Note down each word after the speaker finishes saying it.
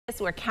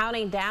We're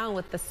counting down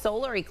with the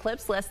solar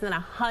eclipse less than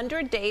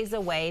 100 days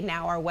away.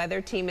 Now our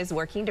weather team is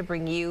working to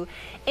bring you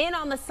in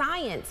on the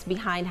science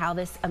behind how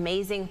this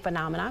amazing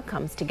phenomena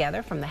comes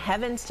together from the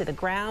heavens to the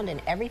ground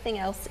and everything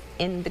else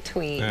in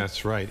between.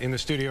 That's right. In the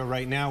studio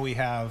right now we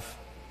have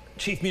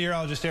Chief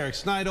Meteorologist Eric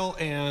Snidel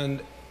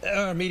and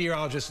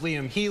Meteorologist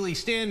Liam Healy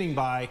standing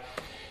by.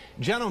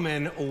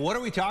 Gentlemen, what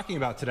are we talking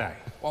about today?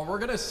 Well, we're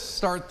going to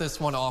start this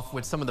one off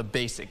with some of the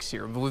basics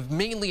here. With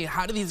mainly,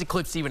 how do these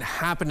eclipses even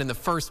happen in the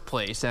first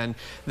place? And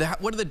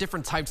what are the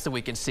different types that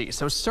we can see?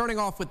 So starting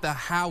off with the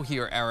how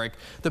here, Eric,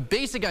 the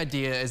basic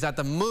idea is that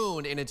the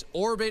moon in its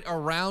orbit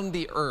around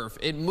the Earth,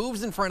 it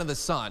moves in front of the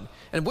sun.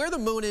 And where the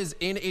moon is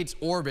in its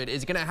orbit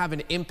is going to have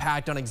an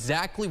impact on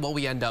exactly what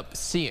we end up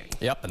seeing.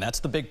 Yep, and that's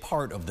the big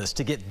part of this.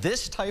 To get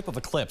this type of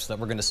eclipse that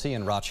we're going to see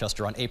in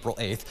Rochester on April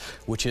 8th,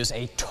 which is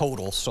a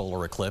total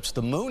solar eclipse,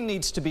 the moon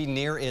needs to be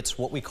near its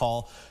what we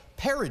call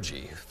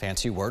perigee,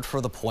 fancy word for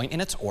the point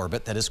in its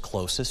orbit that is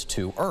closest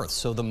to Earth.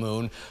 So the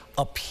moon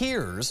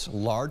appears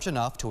large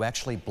enough to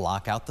actually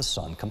block out the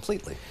sun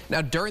completely.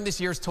 Now, during this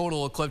year's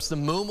total eclipse, the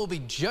moon will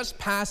be just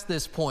past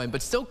this point,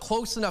 but still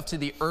close enough to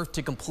the Earth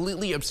to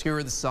completely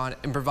obscure the sun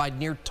and provide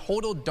near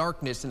total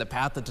darkness in the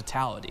path of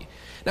totality.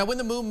 Now, when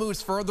the moon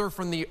moves further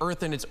from the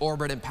Earth in its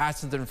orbit and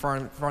passes in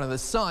front of the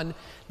sun,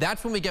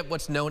 that's when we get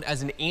what's known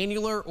as an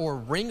annular or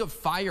ring of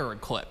fire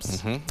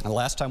eclipse. And the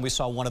last time we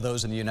saw one of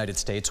those in the United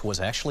States was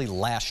actually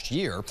last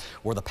year,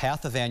 where the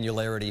path of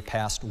annularity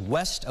passed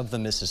west of the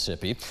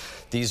Mississippi.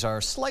 These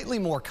are slightly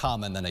more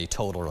common than a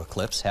total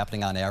eclipse,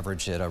 happening on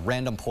average at a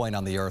random point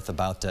on the Earth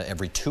about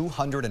every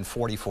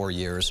 244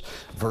 years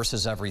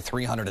versus every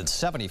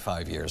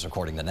 375 years,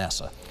 according to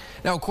NASA.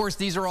 Now, of course,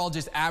 these are all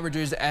just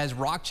averages, as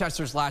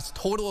Rochester's last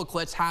total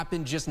eclipse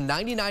happened just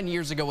 99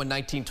 years ago in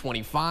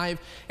 1925,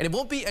 and it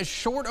won't be as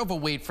short of a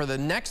wait for the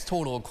next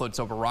total eclipse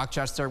over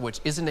Rochester, which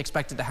isn't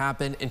expected to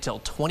happen until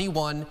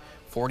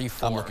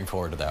 2144. I'm looking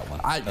forward to that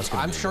one.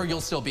 I'm sure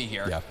you'll still be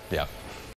here. Yeah.